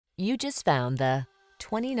You just found the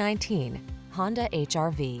 2019 Honda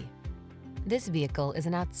HR-V. This vehicle is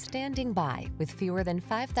an outstanding buy with fewer than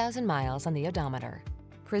 5,000 miles on the odometer.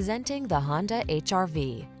 Presenting the Honda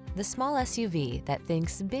HR-V, the small SUV that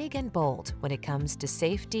thinks big and bold when it comes to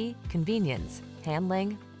safety, convenience,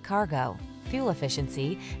 handling, cargo, fuel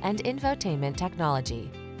efficiency, and infotainment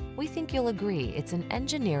technology. We think you'll agree it's an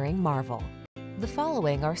engineering marvel. The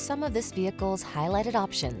following are some of this vehicle's highlighted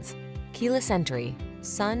options: keyless entry,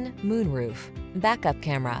 sun moonroof, backup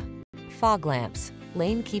camera, fog lamps,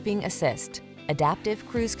 lane keeping assist, adaptive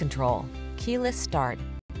cruise control, keyless start,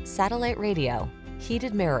 satellite radio,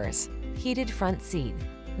 heated mirrors, heated front seat.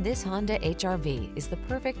 This Honda HR-V is the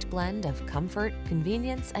perfect blend of comfort,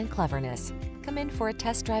 convenience, and cleverness. Come in for a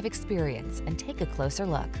test drive experience and take a closer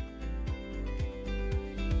look.